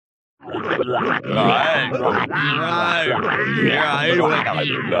You're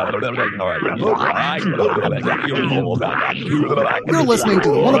listening to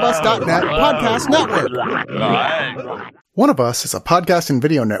the OneOfUs.net podcast network. One of Us is a podcast and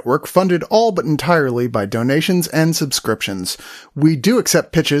video network funded all but entirely by donations and subscriptions. We do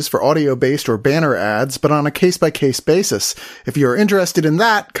accept pitches for audio-based or banner ads, but on a case-by-case basis. If you're interested in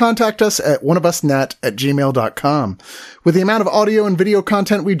that, contact us at oneofusnet@gmail.com. With the amount of audio and video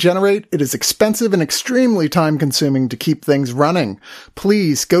content we generate, it is expensive and extremely time-consuming to keep things running.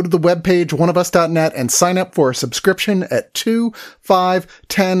 Please go to the webpage oneofus.net and sign up for a subscription at $2, $5,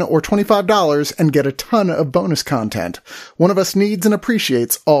 $10, or $25 and get a ton of bonus content. One of Us needs and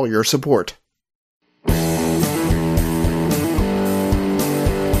appreciates all your support.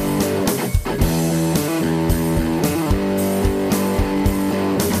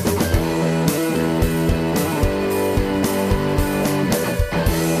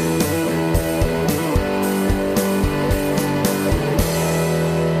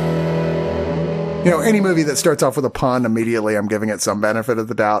 You know, any movie that starts off with a pun, immediately I'm giving it some benefit of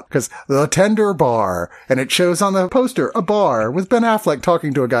the doubt. Because The Tender Bar, and it shows on the poster a bar with Ben Affleck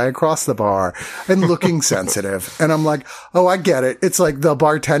talking to a guy across the bar and looking sensitive. And I'm like, oh, I get it. It's like the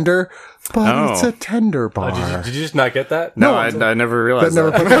bartender, but it's a tender bar. Did you just not get that? No, I never realized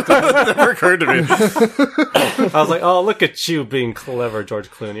that. That never occurred to me. I was like, oh, look at you being clever, George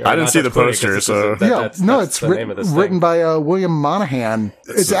Clooney. I didn't see the poster, so... It's written by William Monahan.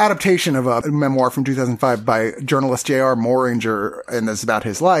 It's an adaptation of a memoir from 2005 by journalist J.R. Moringer, and it's about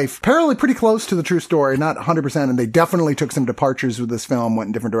his life. Apparently pretty close to the true story, not 100%, and they definitely took some departures with this film, went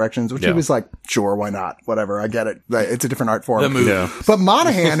in different directions, which he was like, sure, why not? Whatever, I get it. It's a different art form. The movie. Yeah. But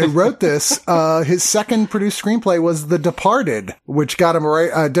Monahan, who wrote this, his second produced screenplay was The Departed, which got him a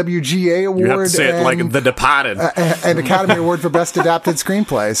WGA award. You have to say it like The Departed. And Academy Award for Best Adapted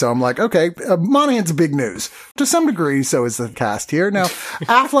Screenplay. So I'm like, okay, Monahan's big news. To some degree, so is the cast here. Now,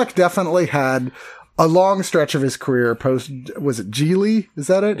 Affleck definitely had a long stretch of his career was it Geely? Is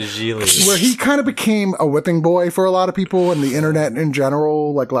that it? Geely. Where he kind of became a whipping boy for a lot of people and the internet in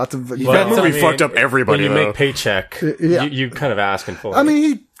general, like lots of... That movie fucked up everybody, when you make Paycheck, you kind of asking for it. I mean,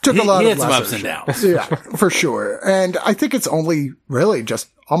 he took a lot of had some ups and downs. Yeah, for sure. And I think it's only really just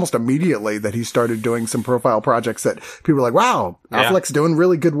almost immediately that he started doing some profile projects that people were like, wow, Affleck's doing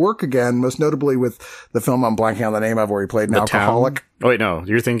really good work again, most notably with the film I'm blanking on the name of where he played an alcoholic. Town? Oh, wait, no.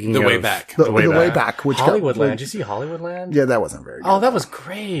 You're thinking The Way Back. The Way Back. Which Hollywoodland. Did you see Hollywoodland? Yeah, that wasn't very good. Oh, that was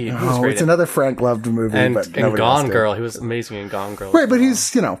great. It's another Frank loved movie. And Gone did. Girl. He was amazing in Gone Girl. Right, but he's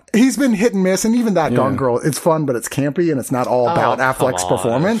been hit and miss, and even that Gone Girl, it's fun, but it's campy, and it's not all about Affleck's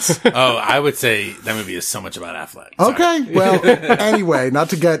performance. Oh, I would say that movie is so much about Affleck. Sorry. Okay, well, anyway, not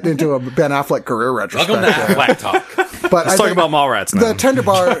to get into a Ben Affleck career retrospective. Welcome to Affleck Talk. But Let's talk about Mallrats now.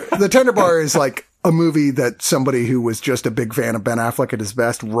 The Tender Bar is like a movie that somebody who was just a big fan of Ben Affleck at his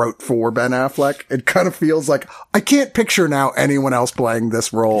best wrote for Ben Affleck. It kind of feels like I can't picture now anyone else playing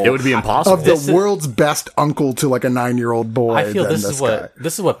this role. It would be impossible. Of the world's best uncle to like a 9-year-old boy. I feel this is what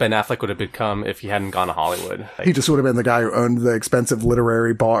Ben Affleck would have become if he hadn't gone to Hollywood. He just would have been the guy who owned the expensive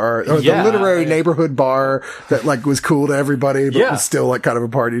literary bar, or the literary neighborhood bar that like was cool to everybody, but was still like kind of a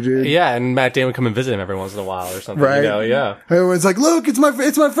party dude. Yeah, and Matt Damon would come and visit him every once in a while or something. Right? Everyone's like, look, it's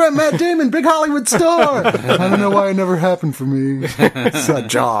my friend Matt Damon, big Hollywood star. I don't know why it never happened for me. It's a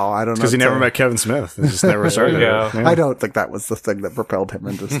jaw. I don't know. Because he never met Kevin Smith. It just never started. Yeah. I don't think that was the thing that propelled him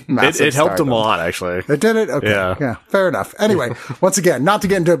into massive It helped stardom. him a lot, actually. It did it? Okay. Yeah. Fair enough. Anyway, once again, not to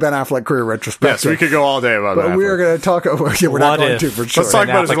get into a Ben Affleck career retrospective. Yes, we could go all day about that. But we're going to talk over... Yeah, we're not going to for sure. Let's talk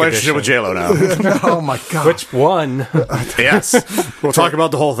about his relationship with J-Lo now. Oh, my God. Which one? Yes. We'll talk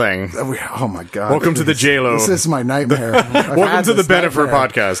about the whole thing. Oh, my God. Welcome to the J-Lo. This is my nightmare. Welcome to the Bennifer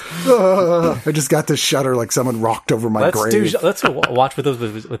podcast. I just got this shudder like someone rocked over my grave. Let's go watch with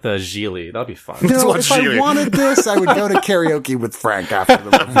Geely. That'll be fun. If I wanted this, I would go to karaoke with Frank after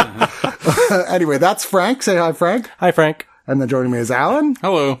the movie. Anyway, that's Frank. Say hi, Frank. Hi, Frank. And then joining me is Alan.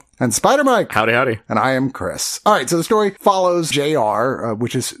 Hello. And Spider Mike. Howdy, howdy. And I am Chris. All right, so the story follows JR,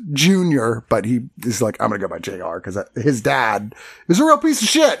 which is Junior, but he is like, I'm going to go by JR because his dad is a real piece of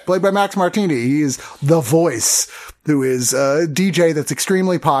shit, played by Max Martini. He is the voice, who is a DJ that's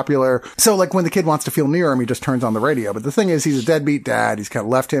extremely popular. So like when the kid wants to feel near him, he just turns on the radio. But the thing is, he's a deadbeat dad. He's kind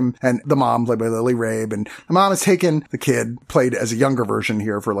of left him and the mom, played by Lily Rabe. And the mom has taken the kid, played as a younger version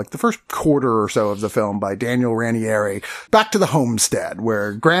here for like the first quarter or so of the film by Daniel Ranieri, back to the homestead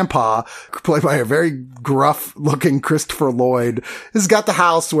where Grandpa, played by a very gruff looking Christopher Lloyd, has got the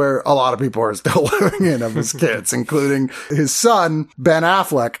house where a lot of people are still living in of his kids, including his son, Ben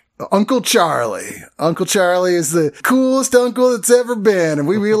Affleck, Uncle Charlie. Uncle Charlie is the coolest uncle that's ever been. And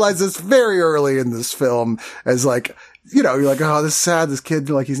we realize this very early in this film as like, you know, you're like, oh, this is sad. This kid,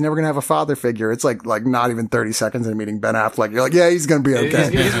 like, he's never going to have a father figure. It's like not even 30 seconds into meeting Ben Affleck. You're like, yeah, he's going to be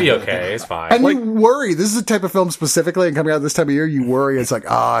okay. He's going to be okay. It's fine. And you worry. This is the type of film specifically, and coming out this time of year, you worry. It's like,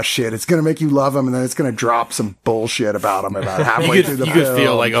 oh, shit, it's going to make you love him, and then it's going to drop some bullshit about him about halfway through the film. You could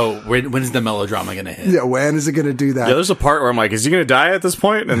feel like, oh, when's the melodrama going to hit? Yeah, when is it going to do that? Yeah, there's a part where I'm like, is he going to die at this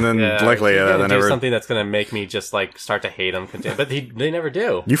point? And then luckily, then never. Something that's going to make me just like start to hate him. But they never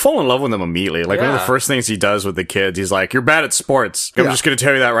do. You fall in love with him immediately. Like one of the first things he does with the kids, he's like, you're bad at sports. I'm just going to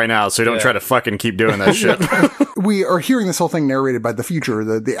tell you that right now, so you don't try to fucking keep doing that shit. We are hearing this whole thing narrated by the future,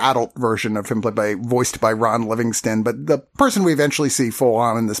 the adult version of him voiced by Ron Livingston, but the person we eventually see full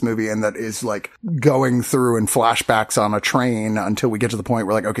on in this movie and that is like going through in flashbacks on a train until we get to the point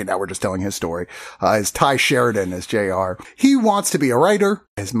where like, okay, now we're just telling his story, is Ty Sheridan as JR. He wants to be a writer.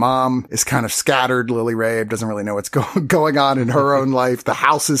 His mom is kind of scattered. Lily Rabe doesn't really know what's going on in her own life. The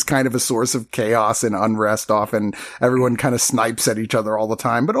house is kind of a source of chaos and unrest often. Everyone kind of snipes at each other all the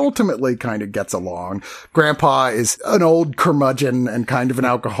time, but ultimately kind of gets along. Grandpa is an old curmudgeon and kind of an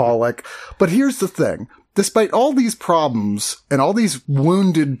alcoholic. But here's the thing. Despite all these problems and all these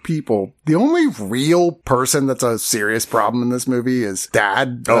wounded people, the only real person that's a serious problem in this movie is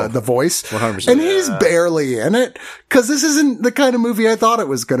Dad, the voice. 100%. And he's barely in it, because this isn't the kind of movie I thought it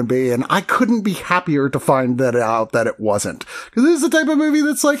was going to be, and I couldn't be happier to find that out that it wasn't. Because this is the type of movie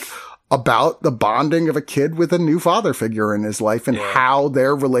that's like about the bonding of a kid with a new father figure in his life and how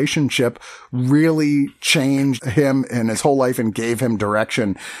their relationship really changed him in his whole life and gave him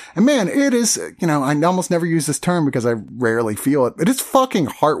direction. And man, it is, you know, I almost never use this term because I rarely feel it, but it's fucking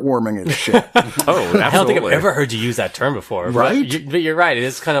heartwarming as shit. I don't think I've ever heard you use that term before. Right? But you're right. It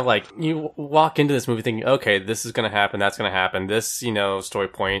is kind of like you walk into this movie thinking, okay, this is going to happen. That's going to happen. This, you know, story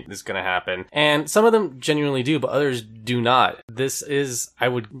point is going to happen. And some of them genuinely do, but others do not. This is, I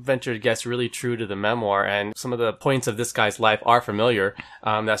would venture to guess, really true to the memoir, and some of the points of this guy's life are familiar.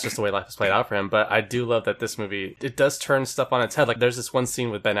 That's just the way life has played out for him. But I do love that this movie, it does turn stuff on its head. Like there's this one scene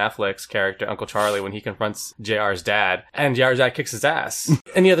with Ben Affleck's character, Uncle Charlie, when he confronts JR's dad, and JR's dad kicks his ass.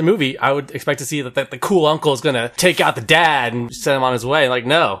 Any other movie, I would expect to see that the cool uncle is going to take out the dad and send him on his way. Like,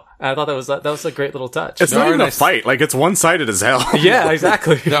 no. I thought that was a great little touch. It's not even a fight. Like, it's one-sided as hell. Yeah,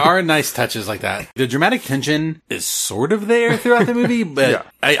 exactly. There are nice touches like that. The dramatic tension is sort of there throughout the movie, but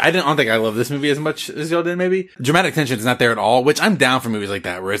I don't think I love this movie as much as y'all did, maybe. Dramatic tension is not there at all, which I'm down for movies like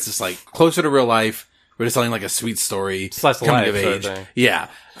that, where it's just like closer to real life. We're just telling like a sweet story. Slice of coming life of age. sort of thing. Yeah.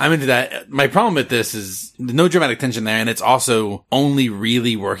 I'm into that. My problem with this is no dramatic tension there, and it's also only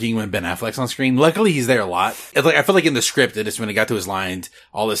really working when Ben Affleck's on screen. Luckily, he's there a lot. It's like, I feel like in the script, it just, when it got to his lines,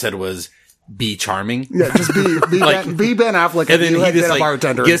 all it said was, be charming. Yeah, just be like, be Ben Affleck, and then he just a like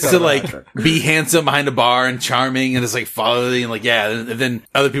bartender gets to like be handsome behind a bar and charming, and it's like following, and like and then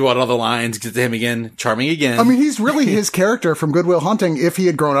other people at other lines get to him again, charming again. I mean, he's really his character from Good Will Hunting if he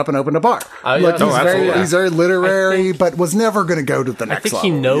had grown up and opened a bar. He's very literary, but was never going to go to the next level. I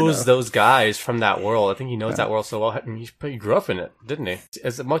think he knows those guys from that world. I think he knows that world so well. And he grew up in it, didn't he?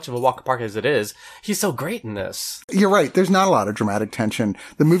 As much of a walk apart as it is, he's so great in this. You're right. There's not a lot of dramatic tension.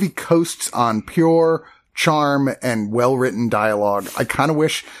 The movie coasts on pure charm and well-written dialogue. I kind of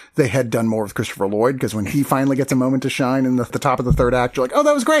wish they had done more with Christopher Lloyd, because when he finally gets a moment to shine in the top of the third act, you're like, oh,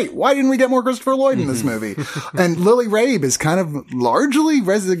 that was great. Why didn't we get more Christopher Lloyd in this movie? And Lily Rabe is kind of largely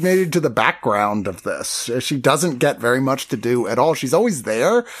resignated to the background of this. She doesn't get very much to do at all. She's always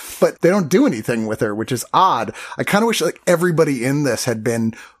there, but they don't do anything with her, which is odd. I kind of wish like everybody in this had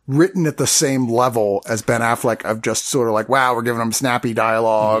been written at the same level as Ben Affleck, of just sort of like, wow, we're giving him snappy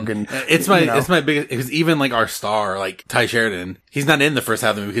dialogue. And it's my biggest, because even like our star, like Ty Sheridan, he's not in the first half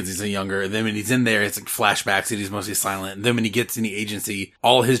of the movie because he's younger. And then when he's in there, it's like flashbacks and he's mostly silent. And then when he gets in the agency,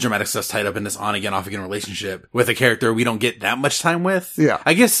 all his dramatic stuff's tied up in this on again, off again relationship with a character we don't get that much time with. Yeah.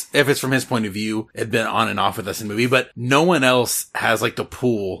 I guess if it's from his point of view, it'd been on and off with us in the movie, but no one else has like the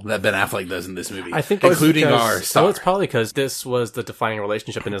pull that Ben Affleck does in this movie. I think including our star. Well, it's probably because this was the defining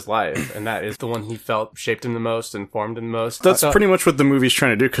relationship in his life, and that is the one he felt shaped him the most and formed him the most. That's pretty much what the movie's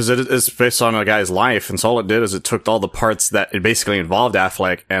trying to do, because it is based on a guy's life, and so all it did is it took all the parts that it basically involved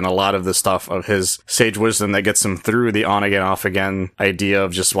Affleck and a lot of the stuff of his sage wisdom that gets him through the on again, off again idea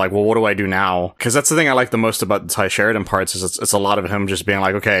of just like, well, what do I do now? Because that's the thing I like the most about the Ty Sheridan parts, is it's a lot of him just being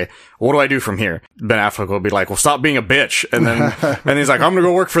like, okay, what do I do from here? Ben Affleck will be like, well, stop being a bitch, and then and he's like, I'm gonna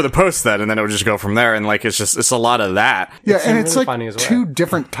go work for the Post then, and then it would just go from there, and like it's a lot of that. Yeah, and it's really like two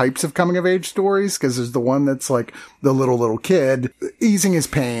different types of coming of age stories, because there's the one that's like the little kid easing his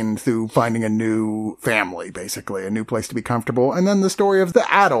pain through finding a new family, basically a new place to be comfortable, and then the story of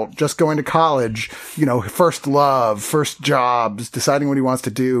the adult just going to college, first love, first jobs, deciding what he wants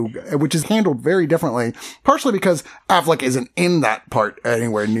to do, which is handled very differently, partially because Affleck isn't in that part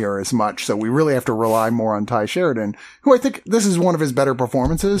anywhere near as much. So we really have to rely more on Ty Sheridan, who I think this is one of his better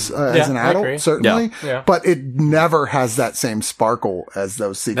performances as an adult, certainly, but it never has that same sparkle as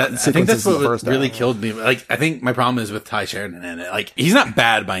those sequences. I think that's in the what first really half. killed me. Like, I think my problem is with Ty Sheridan in it. Like, he's not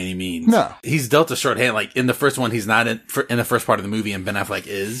bad by any means. No. He's dealt a short hand. Like, in the first one, he's not in the first part of the movie, and Ben Affleck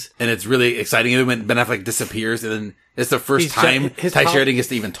is. And it's really exciting. And when Ben Affleck disappears, and then it's the first time Ty Sheridan gets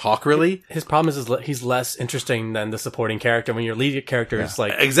to even talk, really. His problem is he's less interesting than the supporting character. When your lead character is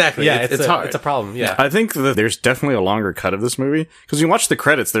like... Exactly. Yeah, it's hard. It's a problem, yeah. I think that there's definitely a longer cut of this movie, because when you watch the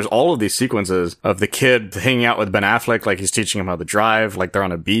credits, there's all of these sequences of the kid hanging out with Ben Affleck, like he's teaching him how to drive, like they're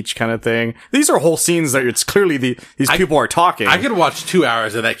on a beach kind of thing. These are whole scenes that it's clearly these people are talking. I could watch 2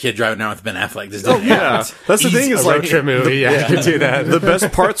 hours of that kid driving around with Ben Affleck. Yeah. That's the thing is, like, trip movie. I could do that. The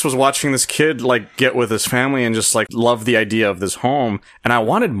best parts was watching this kid, like, get with his family and just, like, love the idea of this home. And I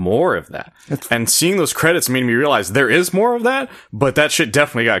wanted more of that. And seeing those credits made me realize there is more of that, but that shit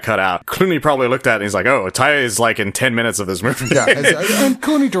definitely got cut out. Clooney probably looked at it and he's like, oh, Ty is, like, in 10 minutes of this movie. Yeah, and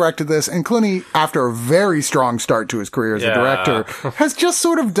Clooney directed this, and Clooney, after a very strong start to his career as a director, has just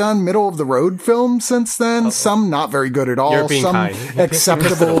sort of done middle-of-the-road films since then. Some not very good at all. You're being some kind.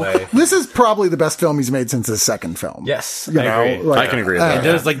 acceptable. This is probably the best film he's made since his second film. Yes, I agree. I can agree with that. It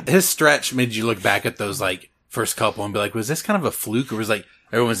does, like, his stretch made you look back at those, like, first couple and be like, was this kind of a fluke, or was like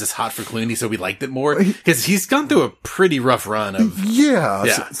everyone was just hot for Clooney, so we liked it more? Because he's gone through a pretty rough run of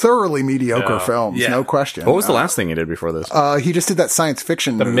thoroughly mediocre films, no question. What was the last thing he did before this? He just did that science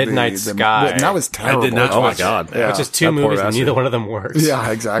fiction The movie, Midnight Sky. and that was terrible. I did not Oh my watch it. god. Yeah. Which is two That poor movies, and bastard. neither one of them works.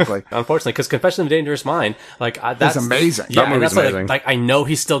 Yeah, exactly. Unfortunately, because Confession of a Dangerous Mind, like, that's amazing. Yeah, That movie's and that's amazing. Like, I know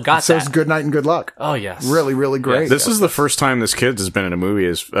he's still got So that. it's Good Night and Good Luck. Oh, yes. Really, really great. This is the first time this kid has been in a movie,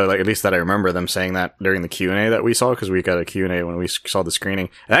 like, at least that I remember them saying that during the Q&A that we saw, because we got a Q&A when we saw the screening. And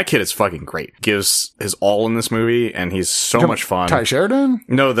that kid is fucking great. Gives his all in this movie, and he's so much fun. Ty Sheridan?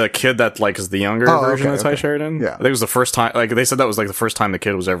 No, the kid that, like, is the younger version of Ty Sheridan. Yeah. I think it was the first time, like, they said that was, like, the first time the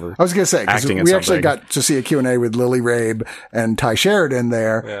kid was ever I was going to say, because acting in we actually something. got to see a Q&A with Lily Rabe and Ty Sheridan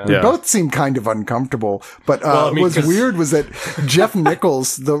there. We Yeah. both seemed kind of uncomfortable. But I mean, what was weird was that Jeff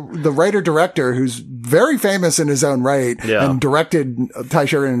Nichols, the writer-director, who's very famous in his own right, and directed Ty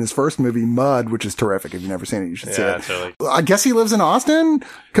Sheridan in his first movie, Mud, which is terrific. If you've never seen it, you should see it. Totally. I guess he lives in Austin,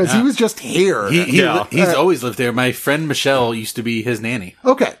 because he was just here. He's always lived there. My friend Michelle used to be his nanny.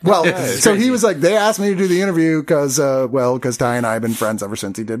 Okay. Well, so crazy. he was like, they asked me to do the interview because Ty and I have been friends ever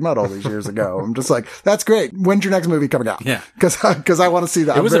since he did Mud all these years ago. I'm just like, that's great. When's your next movie coming out? Yeah. Because I want to see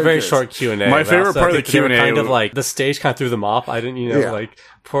that. It was a very short Q&A. My but favorite also, part I of the think they were Q&A kind of was- like, the stage kind of threw them off. I didn't, Yeah. like,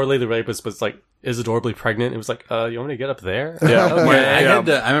 poor Lily Rapist was like, is adorably pregnant. It was like, you want me to get up there? Yeah. Okay. I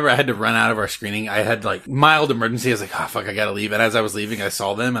remember I had to run out of our screening. I had like mild emergency. I was like, oh fuck, I gotta leave. And as I was leaving, I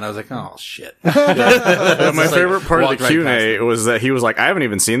saw them and I was like, oh shit. My like, favorite part of walked the right Q&A was that he was like, I haven't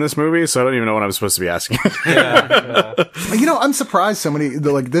even seen this movie, so I don't even know what I'm supposed to be asking. I'm surprised so many,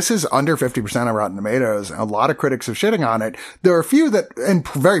 this is under 50% on Rotten Tomatoes. A lot of critics are shitting on it. There are a few and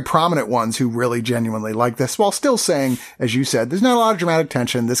very prominent ones who really genuinely like this, while still saying, as you said, there's not a lot of dramatic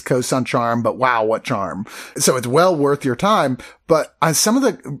tension. This coasts on charm, but wow, what charm. So it's well worth your time. But some of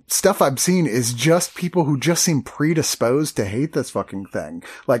the stuff I've seen is just people who just seem predisposed to hate this fucking thing.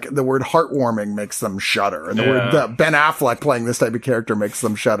 Like the word heartwarming makes them shudder. And the word Ben Affleck playing this type of character makes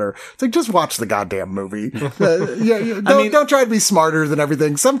them shudder. It's like, just watch the goddamn movie. Don't try to be smarter than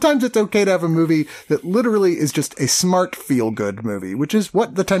everything. Sometimes it's okay to have a movie that literally is just a smart feel-good movie, which is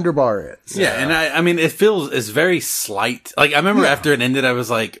what The Tender Bar is. Yeah, and I mean, it's very slight. Like, I remember after it ended, I was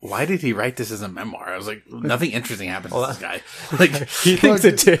like, why did he write this as a memoir? I was like, nothing interesting happens to this guy. Like, He thinks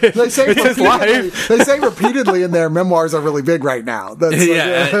it did. They say It's his life. They say repeatedly in their memoirs are really big right now. That's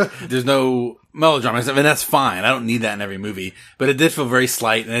there's no melodrama and stuff, and that's fine. I don't need that in every movie. But it did feel very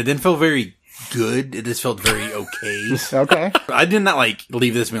slight, and it didn't feel very good. It just felt very okay. okay. I did not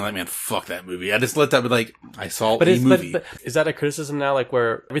leave this being like, man, fuck that movie. I just let that be like, I saw But a is, movie. but is that a criticism now? Like,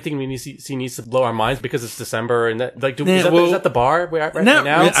 where everything we need to see needs to blow our minds because it's December and that, like, is that the bar we're at right now?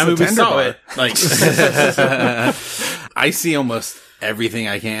 I mean, we Tender saw Bar. it. Like, I see almost everything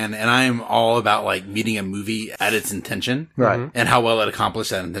I can, and I'm all about like meeting a movie at its intention, Right. and how well it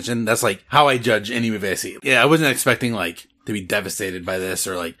accomplished that intention. That's like how I judge any movie I see. Yeah, I wasn't expecting like to be devastated by this,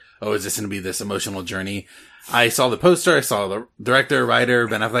 or like, oh, is this going to be this emotional journey? I saw the poster, I saw the director, writer,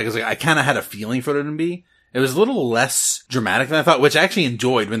 Ben Affleck. I was like, I kind of had a feeling for it to be. It was a little less dramatic than I thought, which I actually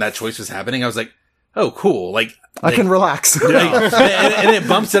enjoyed when that choice was happening. I was like, oh, cool. Like, I can relax. and it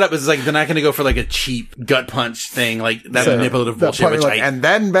bumps it up. It's like, they're not going to go for like a cheap gut punch thing, like that manipulative bullshit. Which and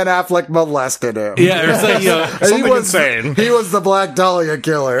then Ben Affleck molested him. Yeah, or like, he was insane. He was the Black Dahlia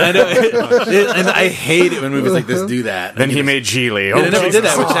killer. I know, and I hate it when movies like this do that. Then he made Geely. And it never did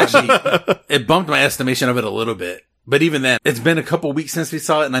that, which actually it bumped my estimation of it a little bit. But even then, it's been a couple weeks since we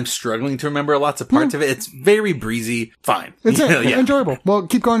saw it, and I'm struggling to remember lots of parts of it. It's very breezy. Fine. It's enjoyable. Well,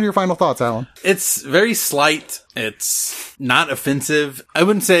 keep going to your final thoughts, Alan. It's very slight. It's not offensive. I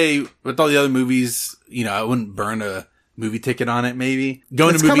wouldn't say with all the other movies, I wouldn't burn a movie ticket on it, maybe.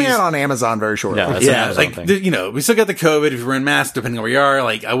 It's coming out on Amazon very shortly. Yeah, like, we still got the COVID. If you're in mask, depending on where you are,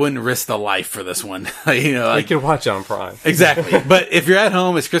 like, I wouldn't risk the life for this one. You can watch it on Prime. Exactly. But if you're at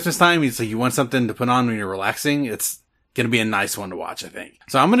home, it's Christmas time, it's like you want something to put on when you're relaxing, it's going to be a nice one to watch, I think.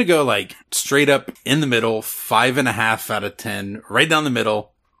 So I'm going to go like straight up in the middle, 5.5 out of 10, right down the middle.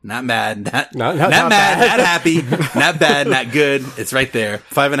 Not mad, not mad, not happy, not bad, not good. It's right there.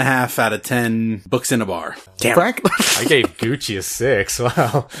 5.5 out of 10 books in a bar. Damn. Frank? I gave Gucci a 6.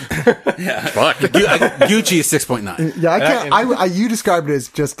 Wow. Yeah. Fuck. Gucci is 6.9. Yeah, I can't. You described it as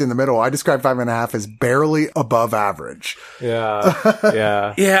just in the middle. I described 5.5 as barely above average. Yeah.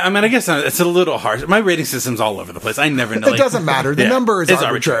 Yeah. Yeah, I mean, I guess it's a little harsh. My rating system's all over the place. I never know. It doesn't matter. The number is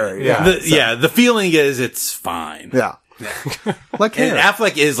arbitrary. Yeah. The feeling is it's fine. Yeah. Like and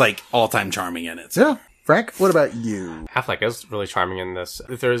Affleck is like all-time charming in it. So. Yeah. Frank, what about you? Affleck is really charming in this.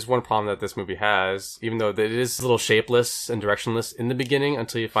 If there is one problem that this movie has, even though it is a little shapeless and directionless in the beginning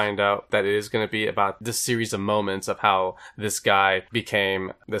until you find out that it is going to be about this series of moments of how this guy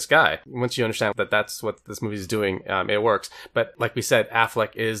became this guy. Once you understand that that's what this movie is doing, it works. But like we said,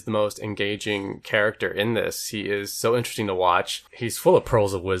 Affleck is the most engaging character in this. He is so interesting to watch. He's full of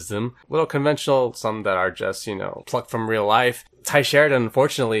pearls of wisdom, a little conventional, some that are just, plucked from real life. Ty Sheridan,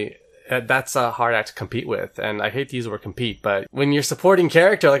 unfortunately, that's a hard act to compete with. And I hate to use the word compete, but when you're supporting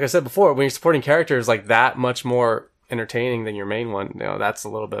character, like I said before, when you're supporting characters like that much more entertaining than your main one, that's a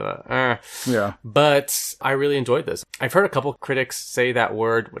little bit of a yeah. But I really enjoyed this. I've heard a couple critics say that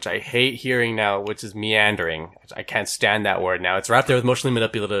word, which I hate hearing now, which is meandering. I can't stand that word now. It's right up there with emotionally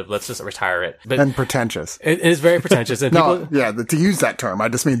manipulative. Let's just retire it. But and pretentious. It is very pretentious. And to use that term, I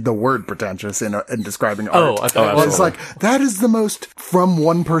just mean the word pretentious in describing art. Oh, okay. Well, it's like, that is the most from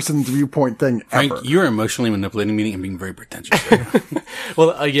one person's viewpoint thing Frank, ever. you're emotionally manipulating me and being very pretentious.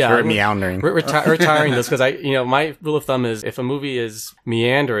 Well, yeah. You're meandering. Retiring this, because my rule of thumb is if a movie is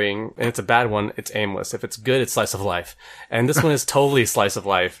meandering and it's a bad one, it's aimless. If it's good, it's slice of life. And this one is totally slice of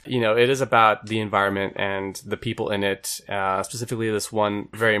life. It is about the environment and the people in it, specifically this one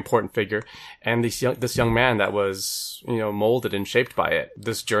very important figure and this young man that was, molded and shaped by it.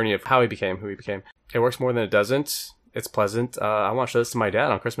 This journey of how he became who he became. It works more than it doesn't. It's pleasant. I want to show this to my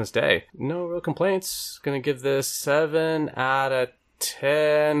dad on Christmas Day. No real complaints. Gonna give this 7 out of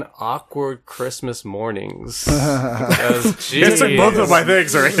 10 awkward Christmas mornings. You took both of my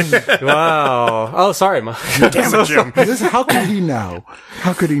things already. Wow. Oh, sorry, Mike. Damn it, Jim. How could he know?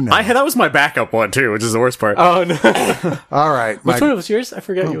 That was my backup one too, which is the worst part. Oh no. All right. Which one was yours? I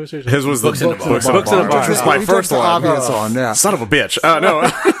forgot you was yours. His was Books in the Bar. Books in the Bar. Which was my first one. Obvious one, yeah. Son of a bitch. No.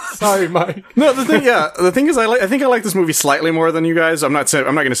 Sorry, Mike. No, the thing is, I think I like this movie slightly more than you guys. I'm not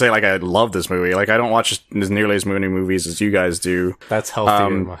going to say like I love this movie. Like I don't watch as nearly as many movies as you guys do. That's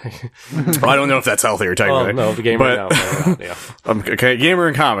healthy. Mike. I don't know if that's healthier technically. Oh no, the gamer now. Yeah. Okay, gamer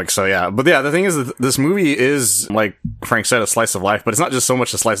and comics. So yeah, but yeah, the thing is that this movie is, like Frank said, a slice of life. But it's not just so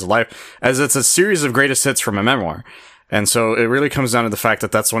much a slice of life as it's a series of greatest hits from a memoir. And so it really comes down to the fact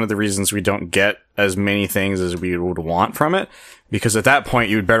that that's one of the reasons we don't get as many things as we would want from it. Because at that point,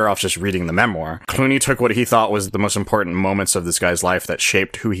 you'd better off just reading the memoir. Clooney took what he thought was the most important moments of this guy's life that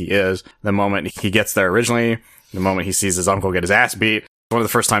shaped who he is. The moment he gets there originally, the moment he sees his uncle get his ass beat, one of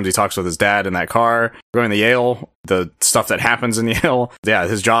the first times he talks with his dad in that car, going to Yale, the stuff that happens in Yale, yeah,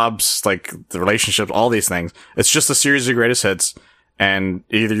 his jobs, like the relationships, all these things. It's just a series of greatest hits. And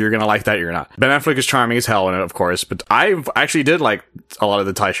either you're going to like that or you're not. Ben Affleck is charming as hell in it, of course, but I actually did like a lot of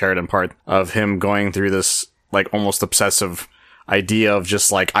the Ty Sheridan part of him going through this, like, almost obsessive idea of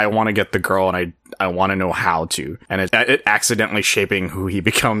just like, I want to get the girl and I want to know how to. And it accidentally shaping who he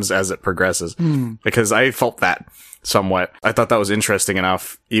becomes as it progresses. Because I felt that somewhat. I thought that was interesting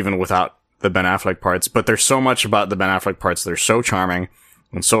enough, even without the Ben Affleck parts. But there's so much about the Ben Affleck parts that are so charming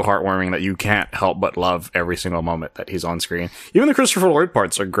and so heartwarming that you can't help but love every single moment that he's on screen. Even the Christopher Lloyd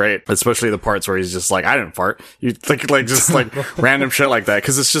parts are great, especially the parts where he's just like, I didn't fart. You think like just like random shit like that.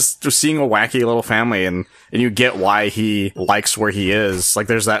 Cause it's just seeing a wacky little family and you get why he likes where he is. Like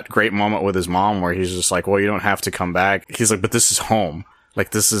there's that great moment with his mom where he's just like, well, you don't have to come back. He's like, but this is home.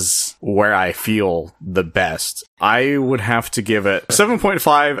 Like this is where I feel the best. I would have to give it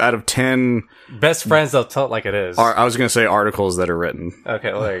 7.5 out of 10. Best friends, they'll tell it like it is. I was going to say articles that are written.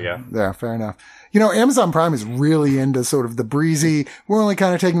 Okay, well, there you go. Yeah, fair enough. You know, Amazon Prime is really into sort of the breezy. We're only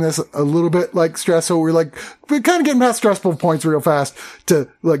kind of taking this a little bit like stressful. We're kind of getting past stressful points real fast to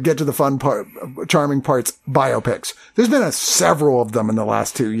like get to the fun part, charming parts, biopics. There's been several of them in the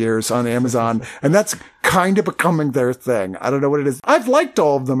last 2 years on Amazon, and that's kind of becoming their thing. I don't know what it is. I've liked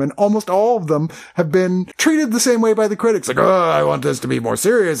all of them, and almost all of them have been treated the same way by the critics. Like, oh, I want this to be more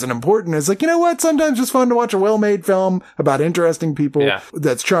serious and important. It's like, you know what? Sometimes it's fun to watch a well-made film about interesting people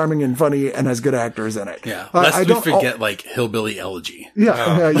that's charming and funny and has good actors in it. Yeah. Lest we forget, like, Hillbilly Elegy.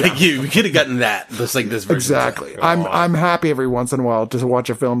 Yeah. Like, we could have gotten that. Just like this version. Exactly. I'm happy every once in a while to watch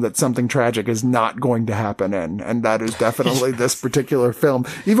a film that something tragic is not going to happen in. And that is definitely this particular film.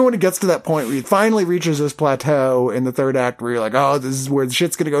 Even when it gets to that point where it finally reaches this plateau in the third act where you're like, oh, this is where the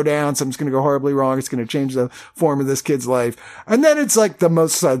shit's going to go down. Something's going to go horribly wrong. It's going to change the form of this kid's life. And then it's like the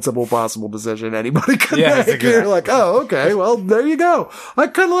most sensible possible decision anybody could make. You're like, oh, okay. Well, there you go. I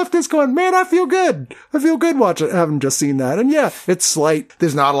kind of left this going, man, I feel good. I feel good watching, having just seen that. And yeah, it's slight.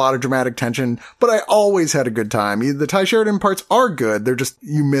 There's not a lot of dramatic tension, but I always had a good time. The Ty Sheridan parts are good. They're just,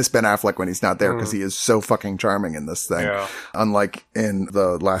 you miss Ben Affleck when he's not there because he is so fucking charming in this thing. Yeah. Unlike in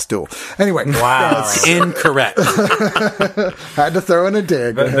The Last Duel. Anyway. Wow. Incorrect. Had to throw in a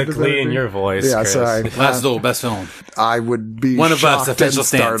dig. The glee in your voice. Yeah, Chris. sorry. Last Duel, best film. I would be one of us shocked official and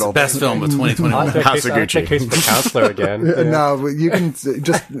stance. startled. Best film of 2021. House of Gucci. Case for Counselor again. Yeah. No, you can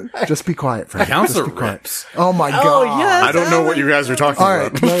just be quiet for Counselor rips. Oh my god. yes. I don't know what you guys are talking All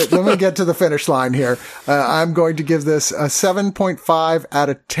about. right, let me get to the finish line here. I'm going to give this a 7.5 out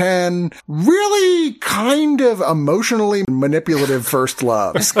of 10. Really kind of emotionally manipulative first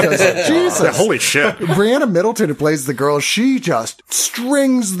loves. Jesus. Yeah, holy shit. Brianna Middleton, who plays the girl, she just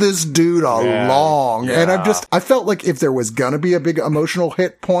strings this dude along. Yeah. And I felt like if there was gonna be a big emotional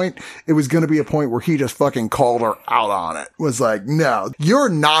hit point, it was gonna be a point where he just fucking called her out on it. Was like, no, you're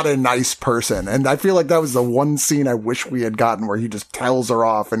not a nice person. And I feel like that was the one scene I wish we had gotten where he just tells her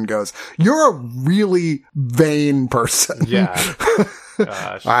off and goes, you're a really vain person. Yeah.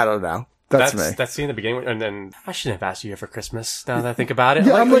 Gosh. I don't know. That's me. That scene in the beginning, and then I shouldn't have asked you for Christmas. Now that I think about it,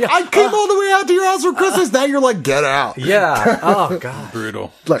 Yeah, I'm like, I came all the way out to your house for Christmas. Now you're like, get out. yeah. Oh god,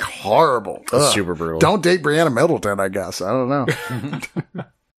 Brutal. Like horrible. That's super brutal. Don't date Brianna Middleton, I guess. I don't know.